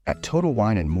At Total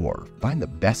Wine & More, find the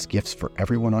best gifts for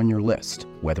everyone on your list,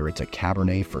 whether it's a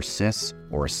Cabernet for Sis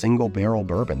or a single barrel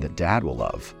bourbon that Dad will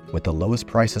love. With the lowest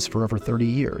prices for over 30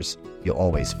 years, you'll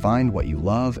always find what you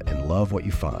love and love what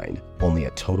you find. Only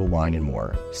at Total Wine &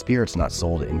 More. Spirits not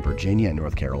sold in Virginia and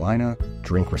North Carolina.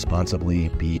 Drink responsibly.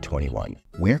 Be 21.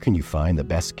 Where can you find the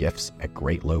best gifts at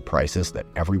great low prices that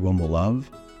everyone will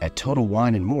love? At Total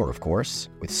Wine & More, of course.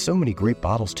 With so many great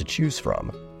bottles to choose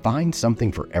from, find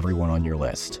something for everyone on your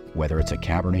list, whether it's a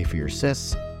Cabernet for your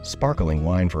sis, sparkling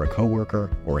wine for a coworker,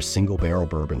 or a single barrel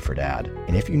bourbon for Dad.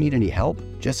 And if you need any help,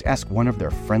 just ask one of their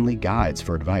friendly guides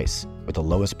for advice. With the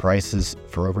lowest prices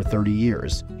for over 30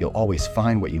 years, you'll always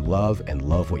find what you love and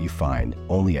love what you find.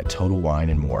 Only at Total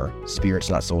Wine & More.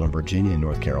 Spirits not sold in Virginia and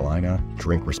North Carolina.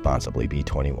 Drink responsibly. Be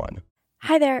 21.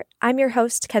 Hi there, I'm your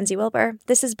host, Kenzie Wilbur.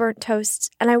 This is Burnt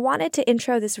Toast, and I wanted to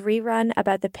intro this rerun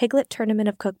about the Piglet Tournament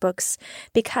of Cookbooks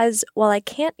because while I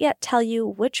can't yet tell you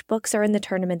which books are in the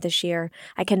tournament this year,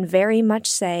 I can very much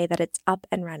say that it's up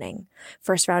and running.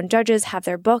 First round judges have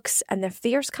their books, and the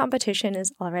fierce competition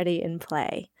is already in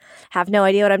play. Have no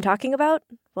idea what I'm talking about?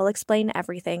 We'll explain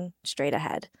everything straight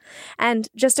ahead. And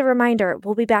just a reminder,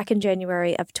 we'll be back in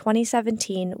January of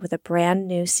 2017 with a brand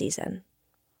new season.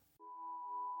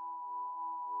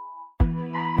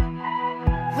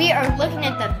 We are looking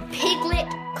at the Piglet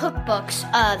cookbooks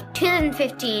of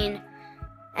 2015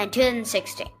 and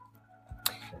 2016.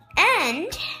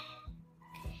 And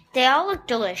they all look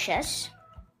delicious.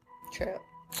 True.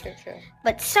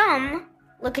 But some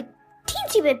look a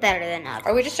teensy bit better than others.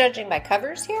 Are we just judging by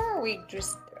covers here? Or are we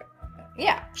just...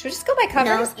 Yeah, should we just go by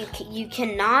covers? No, you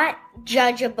cannot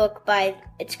judge a book by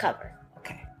its cover.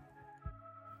 Okay.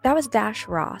 That was Dash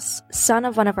Ross, son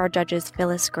of one of our judges,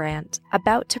 Phyllis Grant,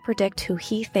 about to predict who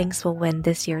he thinks will win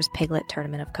this year's Piglet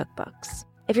Tournament of Cookbooks.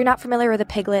 If you're not familiar with a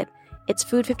Piglet, it's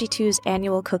Food 52's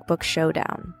annual cookbook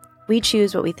showdown. We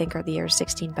choose what we think are the year's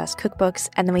 16 best cookbooks,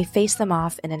 and then we face them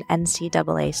off in an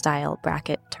NCAA-style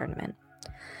bracket tournament.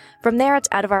 From there, it's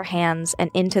out of our hands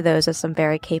and into those of some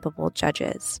very capable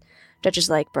judges.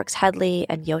 Judges like Brooks Headley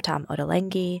and Yotam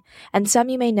Ottolenghi, and some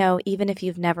you may know even if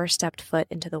you've never stepped foot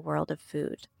into the world of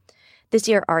food. This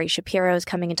year, Ari Shapiro is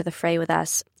coming into the fray with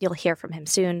us. You'll hear from him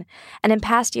soon. And in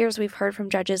past years, we've heard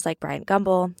from judges like Bryant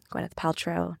Gumbel, Gwyneth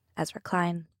Paltrow, Ezra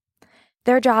Klein.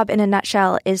 Their job, in a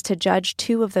nutshell, is to judge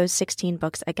 2 of those 16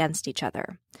 books against each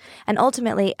other. And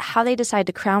ultimately, how they decide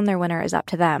to crown their winner is up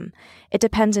to them. It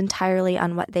depends entirely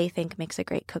on what they think makes a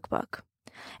great cookbook.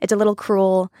 It's a little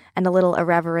cruel and a little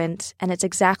irreverent, and it's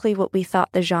exactly what we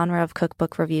thought the genre of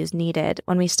cookbook reviews needed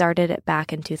when we started it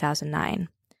back in 2009.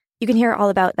 You can hear all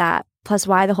about that, plus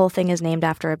why the whole thing is named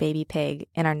after a baby pig,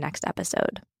 in our next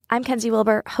episode. I'm Kenzie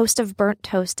Wilbur, host of Burnt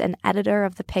Toast and editor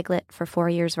of The Piglet for 4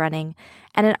 years running,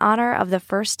 and in honor of the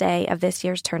first day of this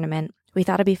year's tournament, we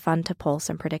thought it'd be fun to pull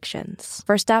some predictions.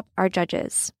 First up, our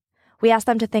judges. We asked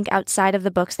them to think outside of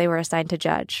the books they were assigned to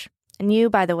judge. And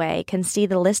you, by the way, can see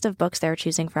the list of books they're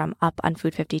choosing from up on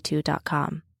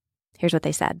food52.com. Here's what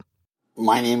they said.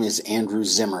 My name is Andrew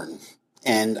Zimmern,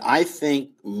 and I think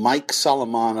Mike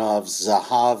Solomonov's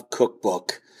Zahav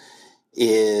cookbook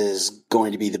is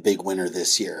going to be the big winner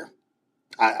this year.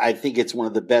 I think it's one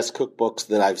of the best cookbooks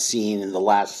that I've seen in the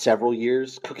last several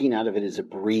years. Cooking out of it is a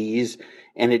breeze,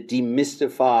 and it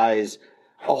demystifies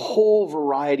a whole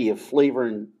variety of flavor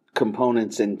and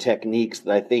components and techniques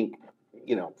that I think,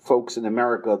 folks in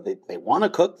America, they want to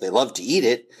cook, they love to eat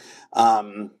it,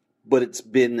 but it's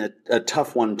been a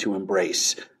tough one to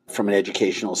embrace from an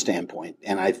educational standpoint.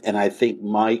 And I think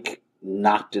Mike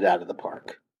knocked it out of the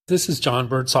park. This is John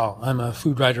Birdsall. I'm a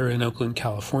food writer in Oakland,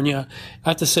 California. I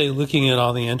have to say, looking at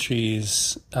all the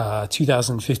entries,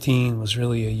 2015 was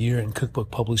really a year in cookbook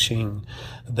publishing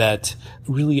that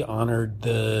really honored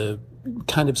the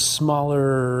kind of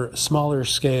smaller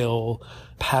scale,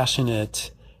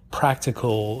 passionate,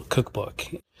 practical cookbook.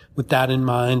 With that in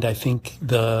mind, I think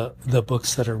the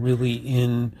books that are really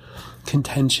in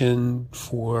contention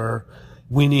for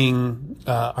winning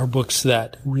are books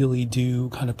that really do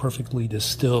kind of perfectly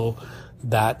distill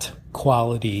that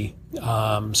quality.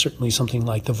 Certainly something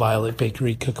like the Violet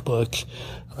Bakery Cookbook,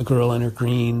 A Girl and Her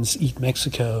Greens, Eat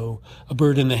Mexico, A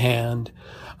Bird in the Hand.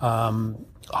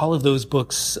 All of those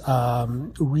books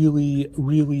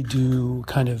really do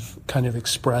kind of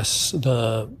express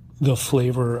the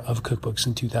flavor of cookbooks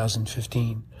in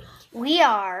 2015. We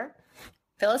are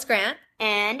Phyllis Grant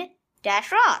and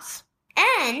Dash Ross.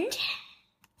 And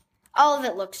all of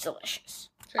it looks delicious.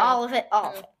 True. All of it.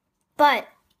 But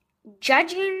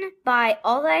judging by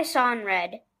all that I saw and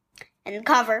read, and the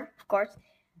cover, of course,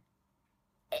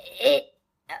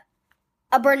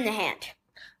 A Bird in the Hand.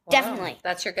 Wow. Definitely.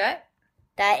 That's your gut?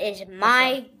 That is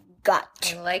my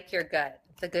gut. I like your gut.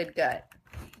 It's a good gut.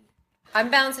 I'm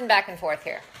bouncing back and forth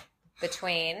here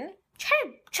between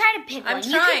Try to pick one. I'm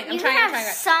trying. You can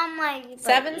have some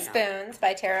Seven Spoons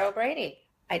by Tara O'Brady.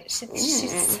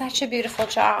 She's such a beautiful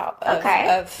job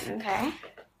of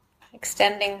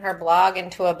extending her blog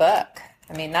into a book.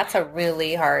 I mean, that's a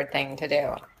really hard thing to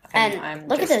do. And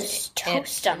look at those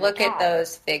toasts on Look the top. at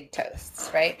those fig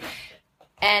toasts, right?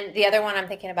 And the other one I'm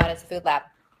thinking about is Food Lab.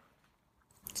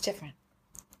 It's different.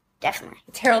 Definitely.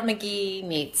 It's Harold McGee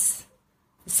meets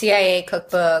the CIA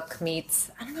cookbook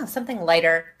meets, I don't know, something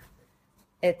lighter.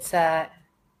 It's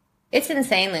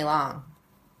insanely long.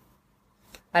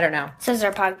 I don't know. So is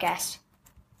our podcast.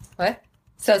 What?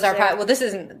 So is our well, this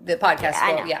isn't the podcast.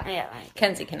 I Well, know. yeah.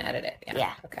 Kenzie can edit it.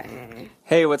 Yeah. Okay.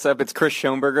 Hey, what's up? It's Chris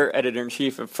Schoenberger,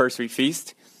 editor-in-chief of First We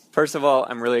Feast. First of all,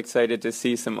 I'm really excited to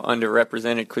see some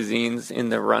underrepresented cuisines in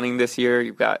the running this year.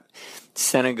 You've got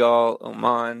Senegal,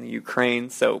 Oman, Ukraine.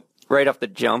 So right off the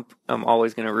jump, I'm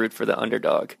always going to root for the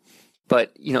underdog.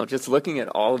 But, just looking at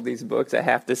all of these books, I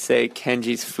have to say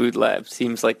Kenji's Food Lab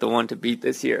seems like the one to beat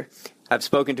this year. I've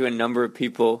spoken to a number of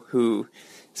people who,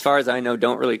 as far as I know,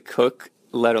 don't really cook,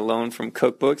 let alone from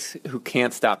cookbooks, who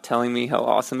can't stop telling me how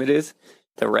awesome it is.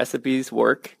 The recipes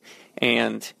work,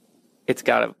 and it's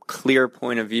got a clear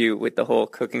point of view with the whole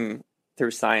cooking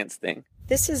through science thing.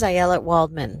 This is Ayelet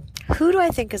Waldman. Who do I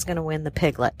think is going to win the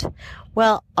Piglet?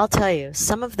 Well, I'll tell you,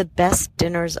 some of the best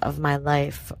dinners of my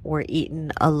life were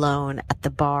eaten alone at the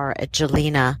bar at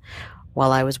Jelena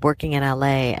while I was working in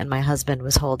LA and my husband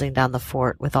was holding down the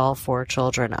fort with all 4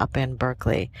 children up in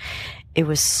Berkeley. It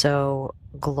was so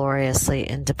gloriously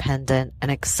independent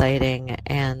and exciting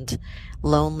and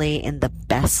lonely in the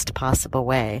best possible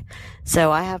way.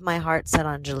 So I have my heart set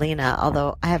on Jelena,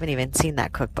 although I haven't even seen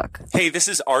that cookbook. Hey, this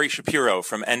is Ari Shapiro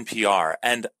from NPR,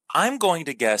 and I'm going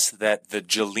to guess that the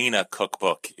Jelena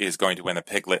cookbook is going to win the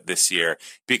Piglet this year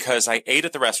because I ate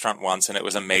at the restaurant once and it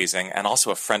was amazing, and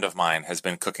also a friend of mine has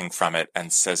been cooking from it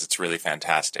and says it's really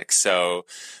fantastic. So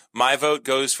my vote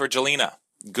goes for Jelena.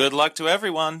 Good luck to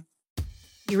everyone.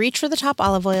 You reach for the top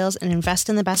olive oils and invest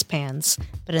in the best pans.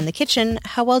 But in the kitchen,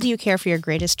 how well do you care for your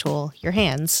greatest tool, your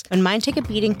hands? When mine take a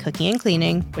beating cooking and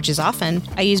cleaning, which is often,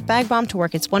 I use Bag Balm to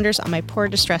work its wonders on my poor,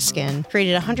 distressed skin.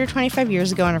 Created 125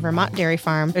 years ago on a Vermont dairy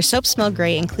farm, their soaps smell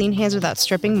great and clean hands without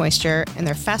stripping moisture, and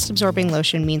their fast-absorbing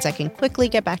lotion means I can quickly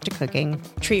get back to cooking.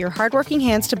 Treat your hardworking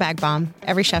hands to Bag Balm,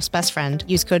 every chef's best friend.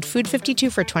 Use code FOOD52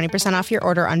 for 20% off your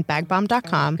order on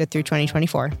bagbalm.com. Good through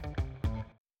 2024.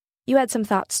 You had some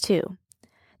thoughts, too.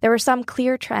 There were some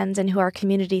clear trends in who our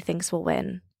community thinks will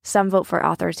win. Some vote for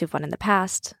authors who've won in the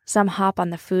past, some hop on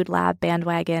the Food Lab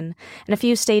bandwagon, and a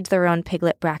few stage their own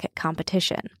Piglet bracket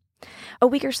competition. A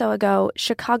week or so ago,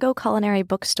 Chicago culinary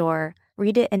bookstore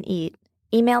Read It and Eat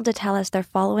emailed to tell us they're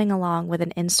following along with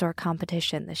an in-store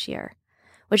competition this year,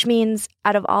 which means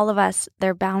out of all of us,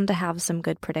 they're bound to have some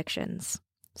good predictions.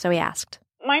 So we asked.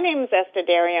 My name is Esther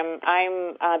Darium.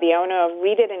 I'm the owner of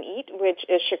Read It and Eat, which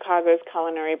is Chicago's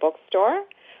culinary bookstore.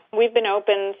 We've been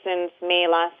open since May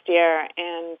last year,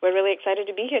 and we're really excited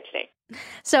to be here today.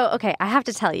 So, okay, I have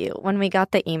to tell you, when we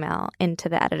got the email into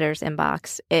the editor's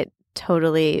inbox, it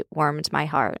totally warmed my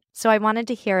heart. So I wanted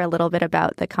to hear a little bit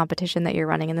about the competition that you're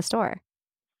running in the store.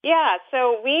 Yeah,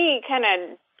 so we kind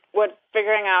of were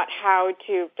figuring out how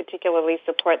to particularly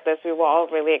support this. We were all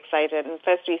really excited. And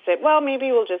first we said, well,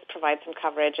 maybe we'll just provide some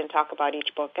coverage and talk about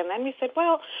each book. And then we said,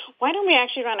 well, why don't we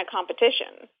actually run a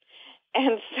competition?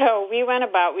 And so we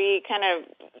kind of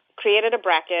created a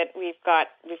bracket. We've got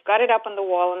it up on the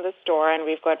wall in the store, and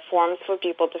we've got forms for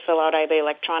people to fill out either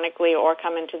electronically or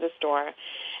come into the store.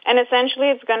 And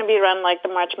essentially it's going to be run like the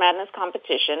March Madness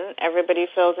competition. Everybody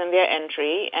fills in their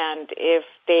entry, and if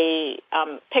they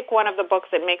pick one of the books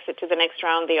that makes it to the next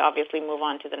round, they obviously move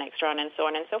on to the next round, and so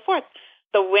on and so forth.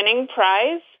 The winning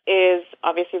prize is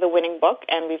obviously the winning book,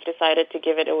 and we've decided to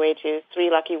give it away to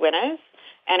 3 lucky winners.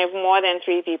 And if more than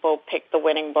 3 people pick the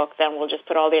winning book, then we'll just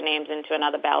put all their names into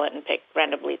another ballot and pick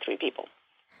randomly 3 people.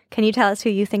 Can you tell us who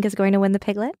you think is going to win the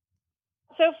Piglet?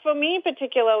 So for me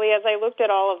particularly, as I looked at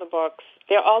all of the books,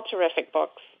 they're all terrific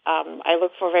books. I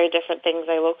look for very different things.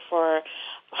 I look for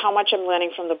how much I'm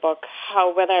learning from the book,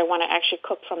 whether I want to actually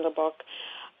cook from the book.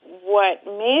 What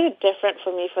made it different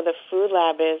for me for the Food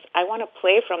Lab is I want to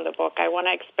play from the book. I want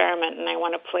to experiment, and I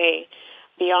want to play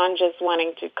beyond just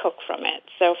wanting to cook from it.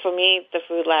 So for me, the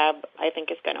Food Lab, I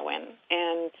think, is going to win.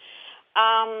 And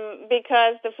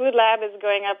because the Food Lab is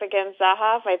going up against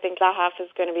Zahav, I think Zahav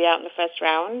is going to be out in the first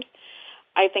round.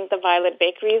 I think the Violet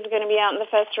Bakery is going to be out in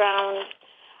the first round.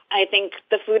 I think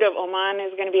the Food of Oman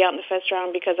is going to be out in the first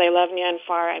round because I love Near and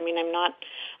Far. I mean, I'm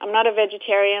not a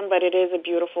vegetarian, but it is a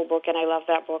beautiful book, and I love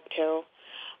that book too.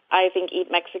 I think Eat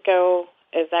Mexico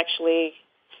is actually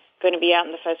going to be out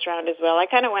in the first round as well. I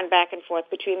kind of went back and forth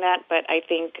between that, but I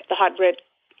think the Hot Bread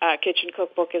Kitchen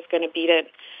Cookbook is going to beat it.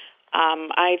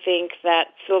 I think that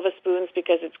Silver Spoons,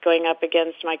 because it's going up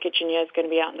against My Kitchen Year, is going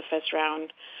to be out in the first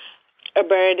round. A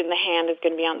Bird in the Hand is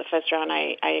going to be out in the first round.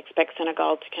 I expect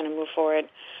Senegal to kind of move forward.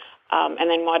 And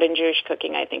then Modern Jewish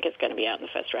Cooking, I think, is going to be out in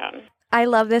the first round. I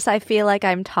love this. I feel like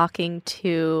I'm talking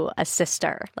to a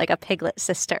sister, like a Piglet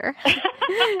sister.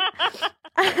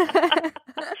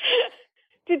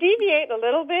 To deviate a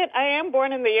little bit, I am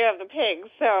born in the year of the pig,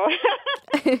 so...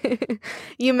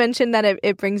 You mentioned that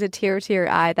it brings a tear to your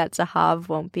eye that Zahav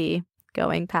won't be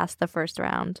going past the first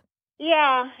round.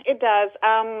 Yeah, it does.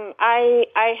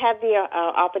 I had the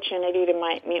opportunity to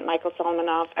meet Michael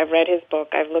Solomonov. I've read his book.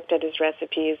 I've looked at his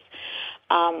recipes.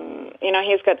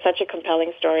 He's got such a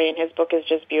compelling story, and his book is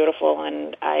just beautiful.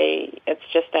 And it's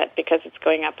just that because it's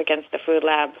going up against the Food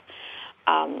Lab,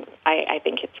 I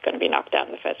think it's going to be knocked out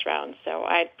in the first round. So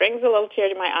it brings a little tear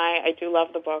to my eye. I do love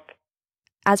the book.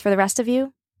 As for the rest of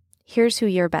you, here's who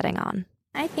you're betting on.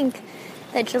 I think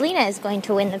that Jelena is going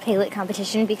to win the Piglet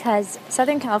competition because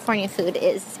Southern California food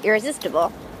is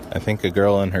irresistible. I think A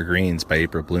Girl in Her Greens by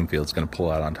April Bloomfield is going to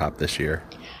pull out on top this year.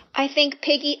 I think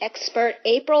piggy expert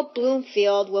April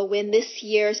Bloomfield will win this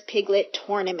year's Piglet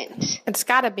tournament. It's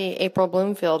got to be April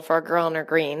Bloomfield for A Girl in Her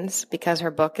Greens because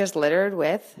her book is littered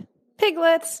with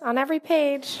piglets on every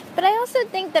page. But I also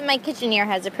think that My Kitchen Year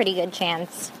has a pretty good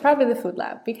chance. Probably the Food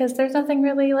Lab, because there's nothing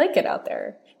really like it out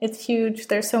there. It's huge.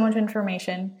 There's so much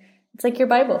information. It's like your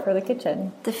Bible for the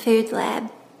kitchen. The Food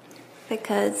Lab,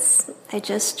 because I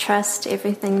just trust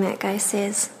everything that guy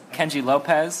says. Kenji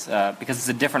Lopez, because it's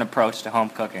a different approach to home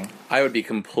cooking. I would be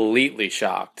completely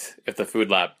shocked if the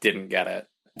Food Lab didn't get it.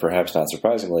 Perhaps not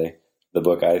surprisingly, the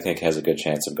book I think has a good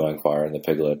chance of going far in the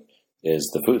Piglet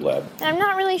is The Food Lab. I'm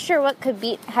not really sure what could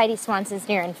beat Heidi Swanson's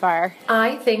Near and Far.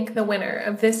 I think the winner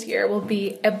of this year will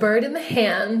be A Bird in the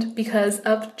Hand because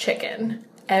of chicken.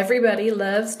 Everybody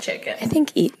loves chicken. I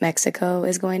think Eat Mexico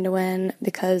is going to win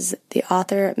because the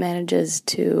author manages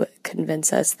to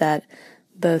convince us that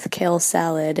both kale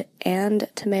salad and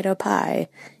tomato pie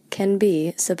can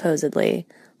be, supposedly,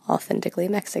 authentically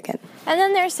Mexican. And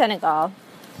then there's Senegal,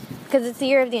 because it's the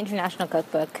year of the International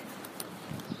Cookbook.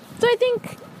 So I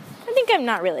think I'm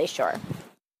not really sure.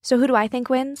 So who do I think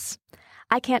wins?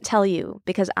 I can't tell you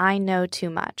because I know too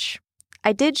much.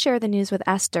 I did share the news with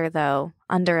Esther, though,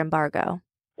 under embargo.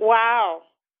 Wow.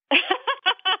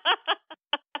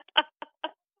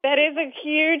 That is a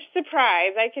huge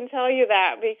surprise. I can tell you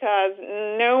that because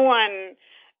no one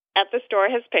at the store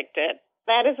has picked it.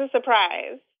 That is a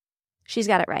surprise. She's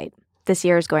got it right. This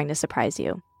year is going to surprise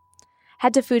you.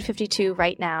 Head to Food 52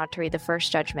 right now to read the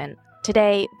first judgment.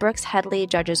 Today, Brooks Headley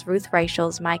judges Ruth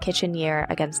Reichel's My Kitchen Year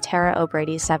against Tara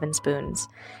O'Brady's Seven Spoons.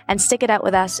 And stick it out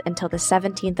with us until the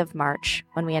 17th of March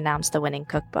when we announce the winning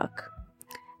cookbook.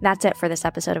 That's it for this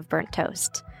episode of Burnt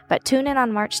Toast. But tune in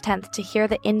on March 10th to hear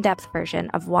the in-depth version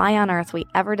of why on earth we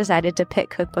ever decided to pit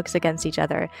cookbooks against each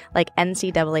other like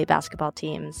NCAA basketball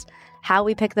teams, how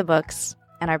we pick the books,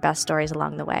 and our best stories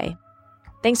along the way.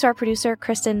 Thanks to our producer,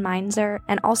 Kristen Meinzer,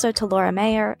 and also to Laura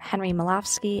Mayer, Henry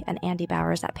Malofsky, and Andy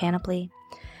Bowers at Panoply.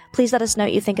 Please let us know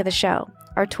what you think of the show.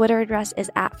 Our Twitter address is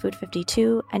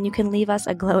 @Food52, and you can leave us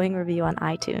a glowing review on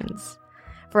iTunes.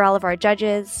 For all of our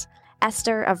judges,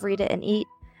 Esther of Read It and Eat,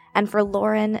 and for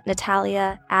Lauren,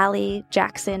 Natalia, Allie,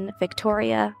 Jackson,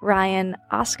 Victoria, Ryan,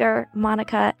 Oscar,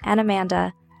 Monica, and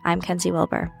Amanda, I'm Kenzie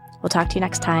Wilbur. We'll talk to you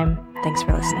next time. Thanks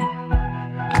for listening.